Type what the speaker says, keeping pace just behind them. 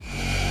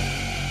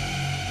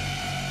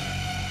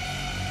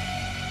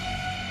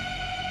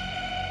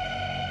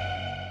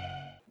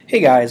Hey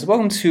guys,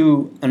 welcome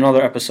to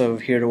another episode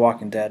of Fear the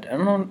Walking Dead,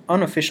 an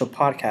unofficial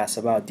podcast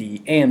about the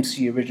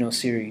AMC original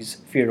series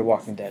Fear the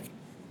Walking Dead.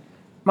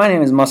 My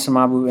name is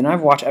Masamabu, and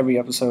I've watched every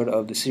episode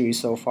of the series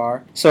so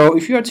far. So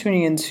if you are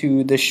tuning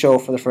into this show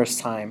for the first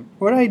time,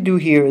 what I do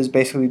here is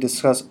basically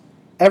discuss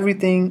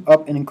everything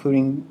up and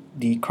including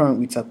the current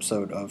week's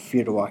episode of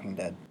Fear the Walking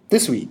Dead.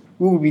 This week,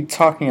 we will be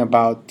talking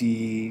about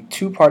the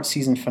two-part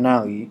season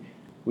finale,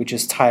 which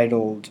is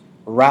titled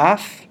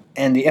Wrath,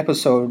 and the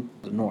episode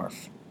The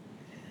North.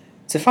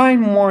 To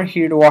find more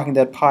Hear the Walking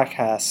Dead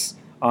podcasts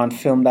on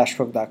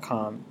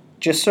film-book.com,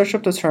 just search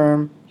up the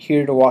term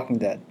Hear the Walking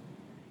Dead.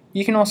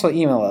 You can also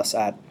email us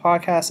at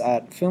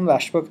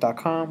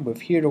podcast@film-book.com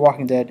with Hear the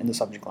Walking Dead in the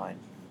subject line.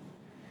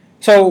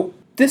 So,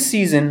 this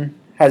season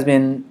has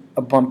been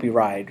a bumpy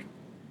ride,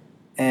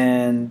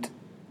 and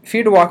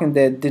Fear the Walking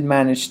Dead did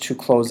manage to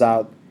close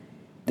out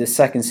the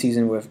second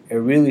season with a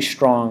really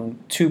strong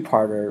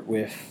two-parter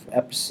with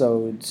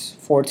episodes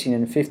 14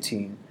 and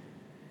 15.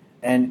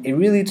 And it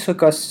really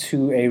took us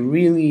to a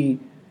really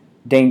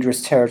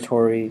dangerous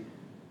territory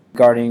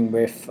regarding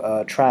with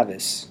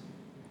Travis.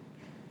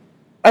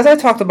 As I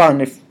talked about in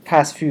the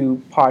past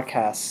few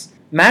podcasts,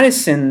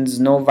 Madison's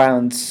no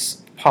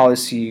violence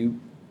policy,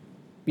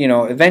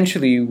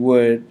 eventually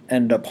would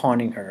end up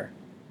haunting her.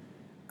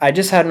 I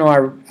just had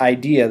no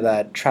idea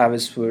that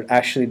Travis would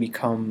actually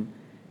become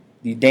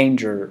the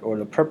danger or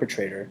the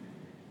perpetrator,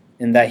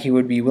 and that he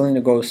would be willing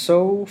to go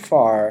so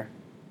far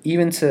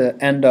even to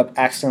end up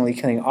accidentally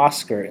killing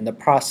Oscar in the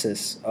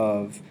process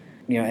of,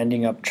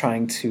 ending up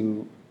trying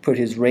to put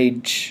his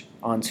rage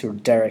onto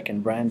Derek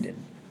and Brandon.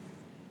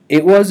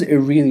 It was a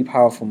really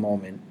powerful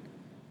moment.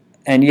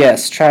 And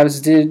yes, Travis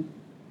did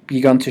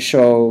begin to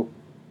show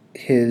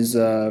his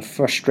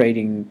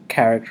frustrating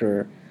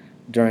character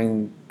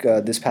during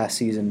this past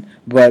season.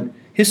 But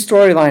his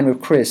storyline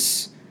with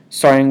Chris,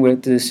 starting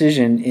with the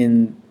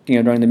decision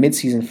during the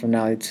mid-season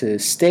finale to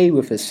stay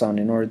with his son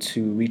in order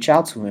to reach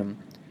out to him,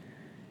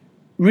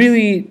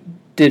 really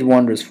did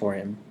wonders for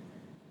him.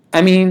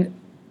 I mean,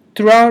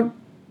 throughout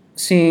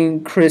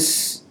seeing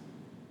Chris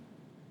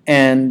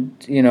and,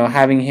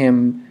 having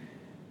him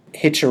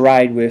hitch a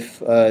ride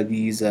with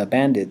these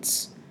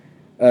bandits,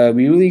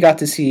 we really got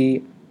to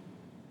see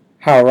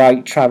how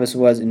right Travis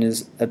was in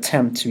his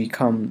attempt to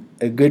become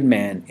a good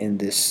man in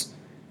this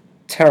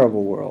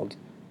terrible world,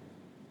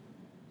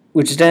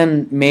 which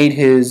then made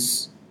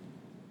his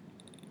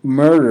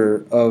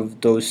murder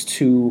of those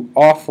two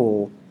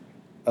awful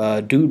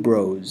dude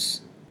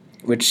bros,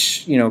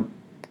 which,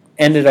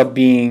 ended up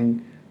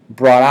being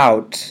brought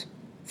out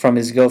from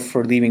his guilt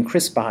for leaving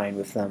Chris behind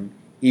with them,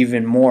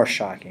 even more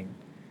shocking.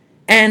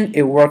 And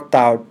it worked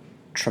out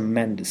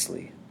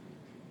tremendously.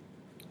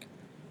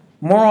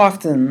 More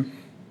often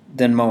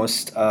than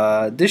most,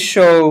 this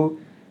show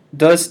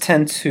does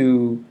tend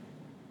to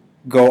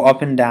go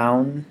up and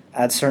down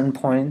at certain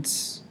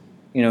points,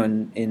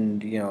 in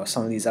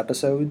some of these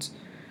episodes.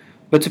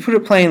 But to put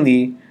it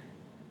plainly,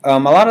 a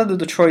lot of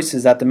the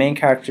choices that the main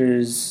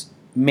characters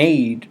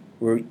made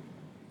were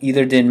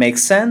either didn't make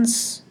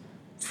sense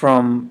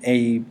from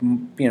a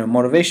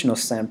motivational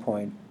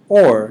standpoint,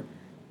 or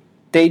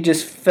they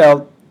just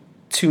felt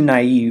too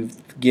naive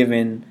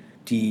given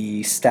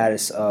the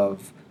status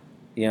of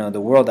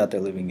the world that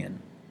they're living in.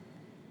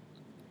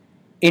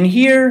 In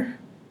here,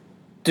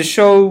 the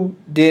show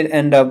did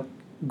end up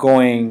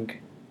going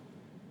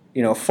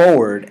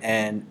forward,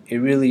 and it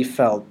really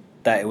felt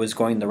that it was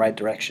going the right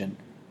direction.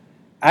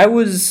 I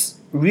was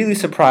really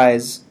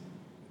surprised,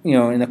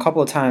 in a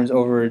couple of times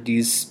over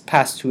these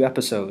past two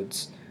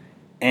episodes,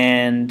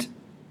 and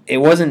it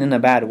wasn't in a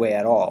bad way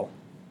at all.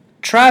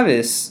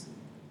 Travis,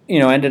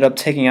 ended up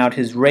taking out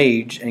his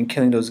rage and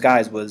killing those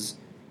guys was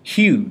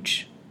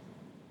huge.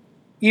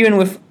 Even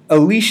with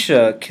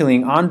Alicia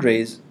killing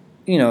Andres,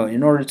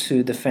 in order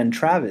to defend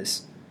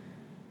Travis.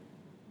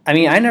 I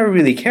mean, I never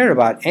really cared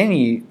about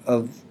any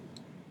of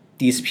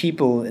these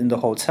people in the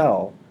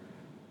hotel,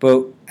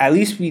 but at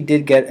least we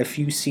did get a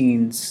few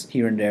scenes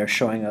here and there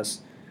showing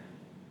us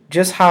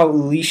just how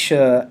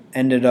Alicia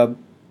ended up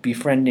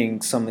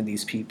befriending some of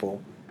these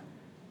people.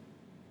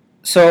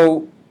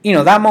 So,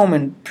 that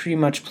moment pretty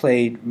much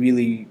played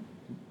really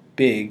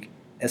big,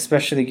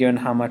 especially given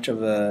how much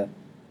of a,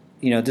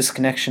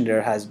 disconnection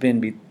there has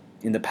been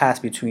in the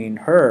past between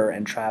her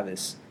and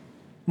Travis.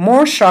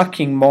 More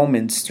shocking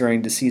moments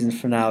during the season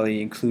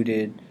finale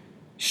included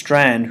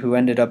Strand, who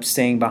ended up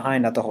staying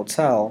behind at the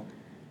hotel,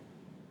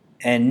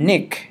 and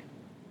Nick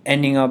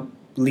ending up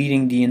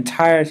leading the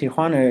entire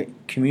Tijuana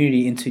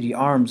community into the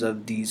arms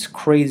of these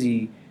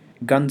crazy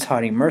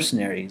gun-toting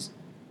mercenaries.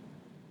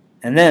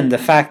 And then the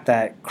fact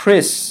that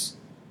Chris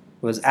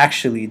was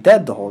actually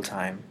dead the whole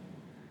time,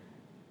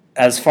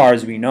 as far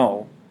as we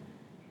know.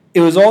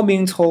 It was all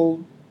being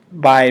told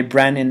by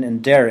Brandon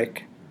and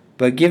Derek,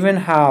 but given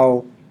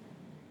how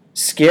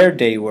scared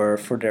they were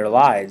for their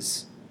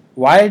lives,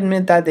 why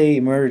admit that they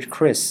murdered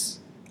Chris?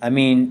 I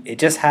mean, it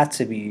just had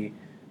to be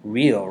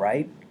real,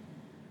 right?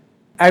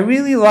 I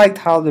really liked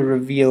how the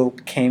reveal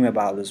came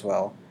about as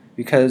well,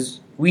 because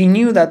we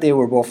knew that they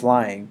were both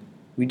lying,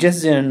 We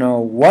just didn't know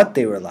what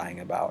they were lying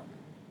about.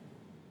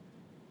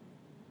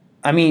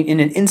 I mean, in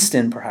an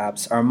instant,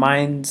 perhaps, our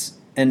minds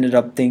ended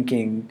up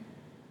thinking,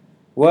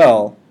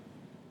 well,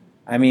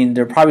 I mean,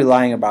 they're probably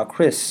lying about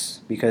Chris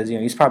because,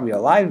 he's probably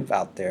alive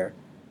out there.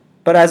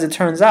 But as it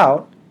turns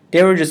out,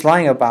 they were just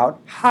lying about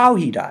how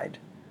he died.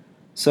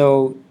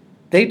 So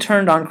they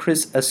turned on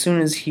Chris as soon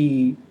as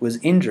he was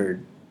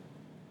injured.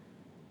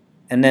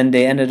 And then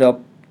they ended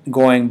up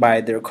going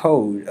by their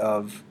code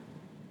of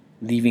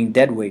leaving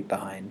deadweight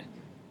behind.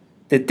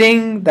 The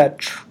thing that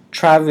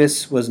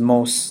Travis was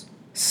most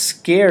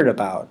scared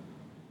about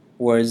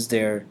was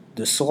their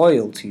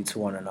disloyalty to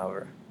one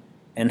another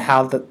and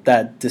how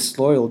that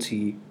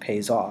disloyalty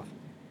pays off.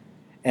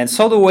 And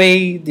so the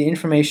way the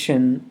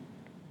information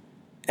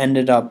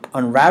ended up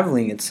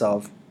unraveling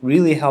itself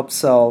really helped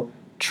sell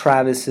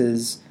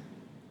Travis's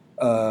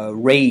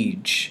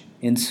rage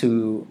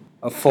into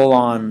a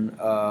full-on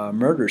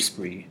murder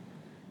spree,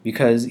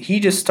 because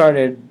he just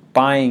started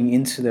buying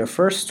into their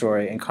first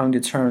story and coming to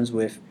terms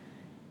with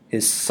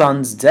his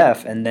son's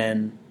death, and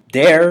then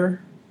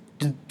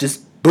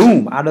just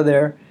boom, out of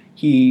there,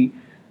 the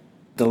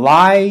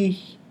lie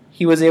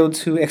he was able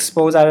to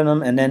expose out of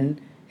him, and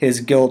then his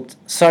guilt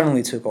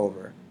suddenly took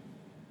over.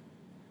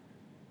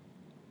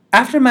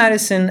 After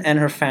Madison and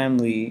her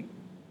family,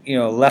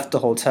 left the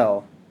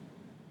hotel,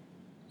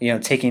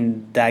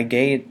 taking that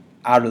gate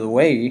out of the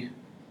way,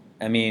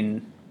 I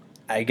mean,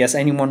 I guess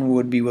anyone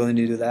would be willing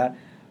to do that.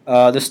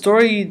 The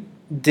story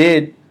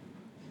did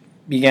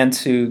begin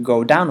to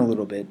go down a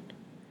little bit,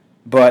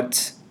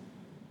 but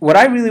what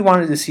I really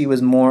wanted to see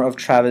was more of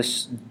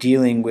Travis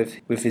dealing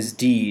with his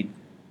deed,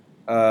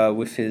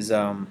 with his,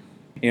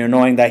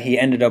 knowing that he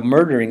ended up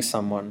murdering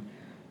someone.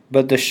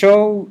 But the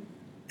show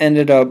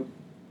ended up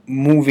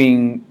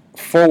moving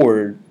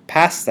forward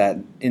past that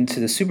into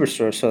the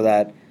superstore so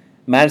that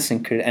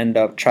Madison could end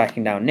up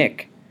tracking down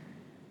Nick.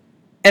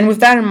 And with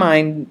that in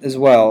mind as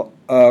well,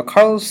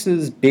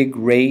 Carlos's big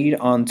raid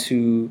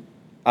onto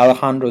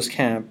Alejandro's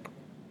camp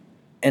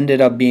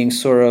ended up being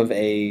sort of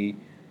an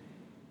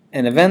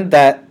event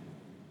that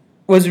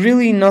was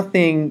really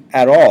nothing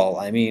at all.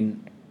 I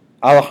mean,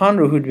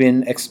 Alejandro, who'd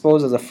been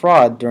exposed as a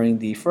fraud during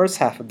the first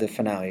half of the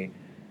finale,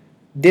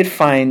 did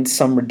find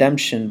some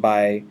redemption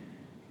by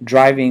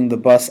driving the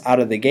bus out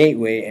of the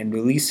gateway and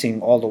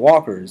releasing all the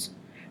walkers.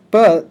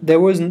 But there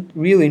wasn't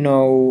really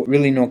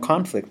no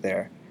conflict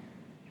there.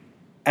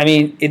 I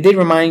mean, it did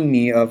remind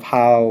me of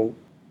how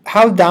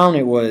down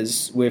it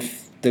was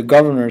with the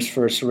governor's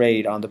first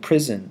raid on the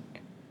prison,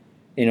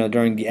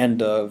 during the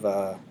end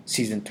of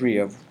season 3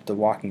 of The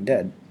Walking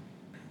Dead.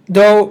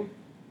 Though,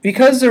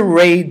 because the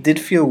raid did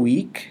feel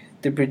weak,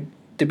 the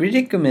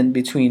predicament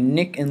between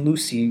Nick and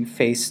Lucy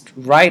faced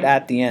right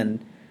at the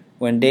end,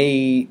 when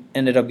they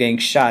ended up getting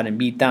shot and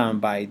beat down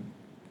by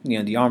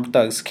the armed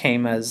thugs,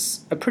 came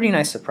as a pretty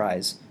nice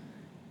surprise.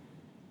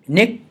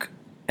 Nick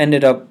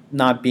ended up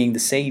not being the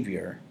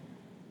savior,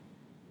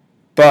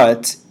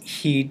 but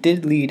he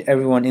did lead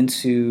everyone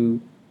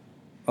into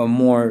a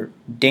more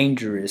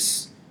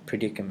dangerous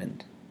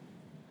predicament.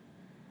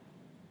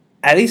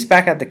 At least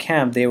back at the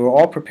camp, they were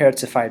all prepared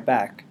to fight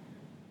back.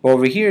 But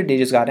over here, they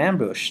just got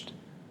ambushed.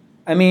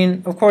 I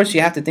mean, of course,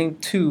 you have to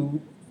think,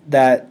 too,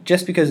 that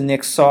just because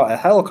Nick saw a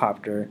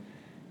helicopter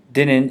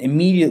didn't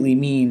immediately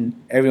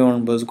mean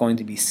everyone was going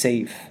to be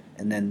safe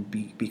and then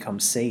become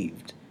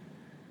saved.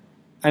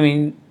 I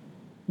mean,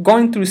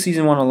 going through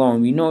season 1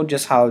 alone, we know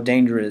just how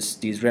dangerous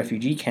these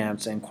refugee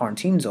camps and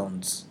quarantine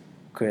zones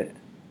could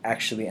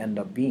actually end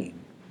up being.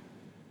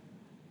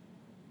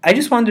 I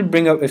just wanted to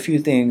bring up a few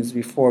things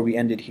before we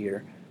ended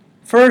here.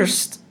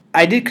 First,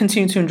 I did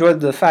continue to enjoy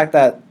the fact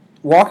that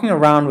walking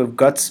around with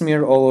gut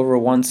smeared all over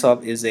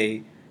oneself is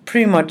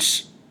pretty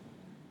much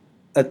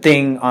a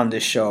thing on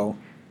this show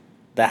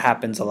that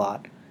happens a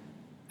lot.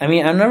 I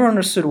mean, I never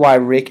understood why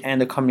Rick and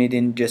the company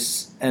didn't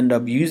just end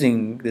up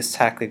using this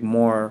tactic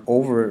more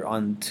over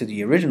onto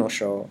the original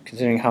show,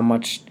 considering how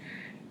much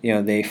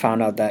they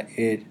found out that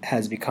it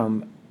has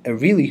become a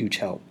really huge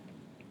help.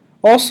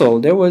 Also,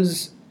 there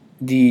was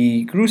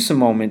the gruesome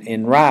moment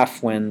in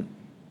Raph when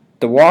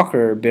the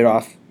walker bit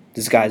off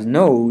this guy's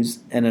nose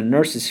and a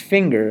nurse's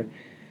finger,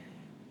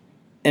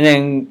 and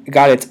then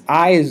got its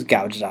eyes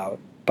gouged out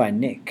by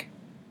Nick.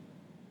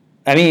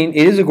 I mean,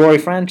 it is a gory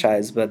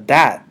franchise, but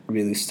that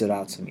really stood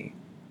out to me.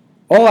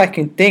 All I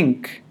can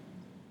think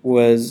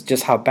was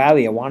just how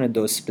badly I wanted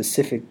those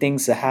specific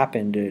things to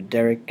happen to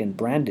Derek and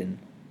Brandon.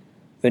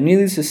 But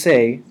needless to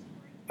say,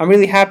 I'm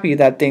really happy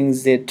that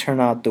things did turn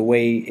out the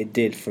way it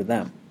did for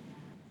them.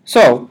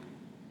 So,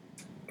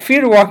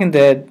 Fear the Walking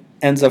Dead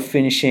ends up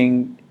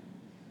finishing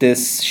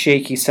this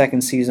shaky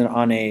second season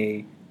on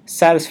a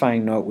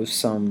satisfying note with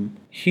some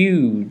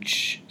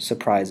huge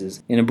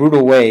surprises in a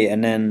brutal way,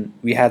 and then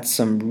we had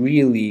some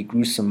really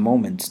gruesome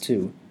moments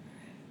too.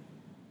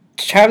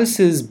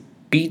 Travis's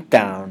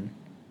beatdown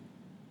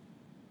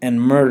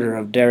and murder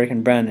of Derek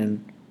and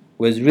Brandon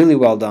was really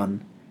well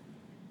done,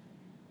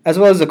 as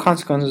well as the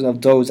consequences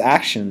of those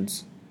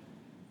actions,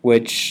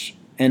 which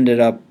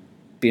ended up,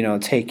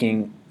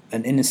 taking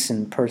an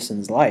innocent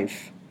person's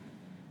life.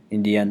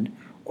 in the end.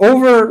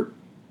 Over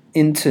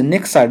into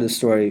Nick's side of the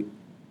story,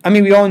 I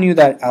mean, we all knew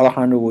that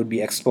Alejandro would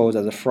be exposed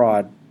as a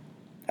fraud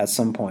at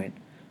some point.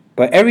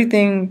 But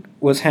everything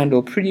was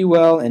handled pretty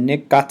well, and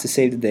Nick got to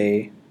save the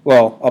day.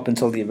 Well, up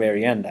until the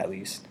very end, at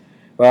least.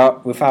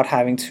 Well, without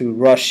having to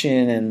rush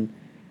in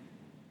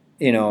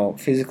and,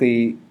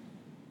 physically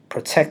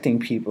protecting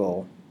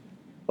people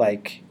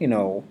like,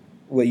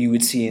 what you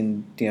would see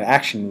in,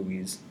 action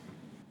movies.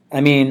 I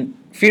mean,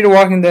 Fear the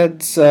Walking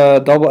Dead's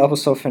double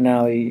episode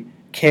finale,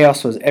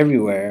 chaos was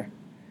everywhere,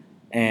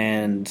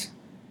 and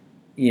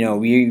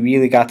we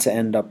really got to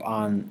end up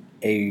on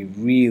a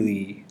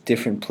really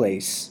different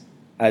place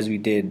as we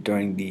did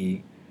during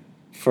the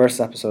first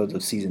episodes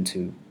of season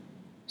 2.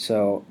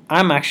 So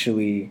I'm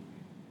actually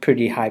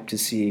pretty hyped to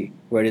see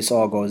where this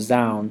all goes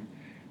down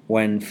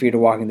when Fear the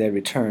Walking Dead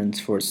returns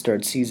for its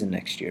third season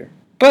next year.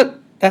 But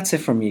that's it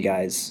from me,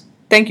 guys.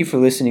 Thank you for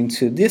listening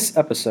to this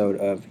episode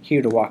of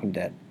Fear the Walking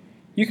Dead.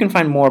 You can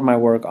find more of my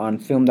work on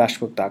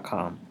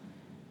film-book.com.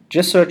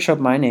 Just search up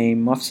my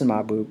name, Muhsin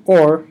Mahbub,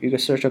 or you can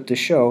search up the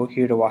show,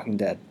 Hear the Walking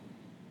Dead.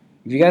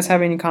 If you guys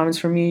have any comments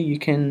for me, you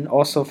can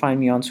also find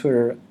me on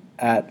Twitter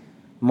at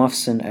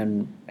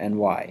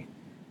MuhsinNY.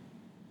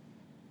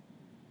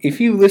 If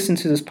you listen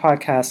to this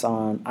podcast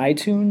on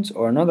iTunes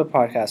or another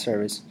podcast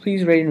service,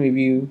 please rate and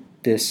review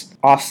this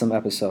awesome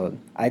episode.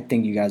 I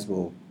think you guys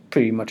will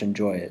pretty much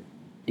enjoy it.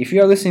 If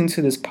you are listening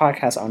to this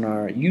podcast on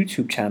our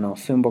YouTube channel,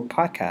 Filmbook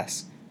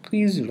Podcast,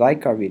 please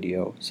like our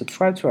video,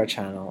 subscribe to our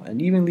channel, and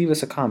even leave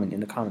us a comment in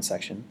the comment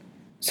section.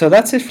 So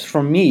that's it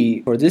from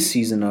me for this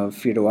season of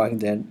Fear the Walking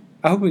Dead.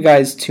 I hope you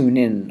guys tune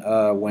in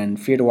when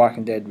Fear the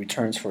Walking Dead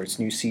returns for its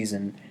new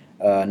season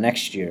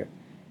next year.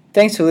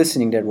 Thanks for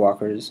listening, Dead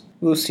Walkers.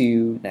 We'll see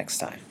you next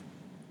time.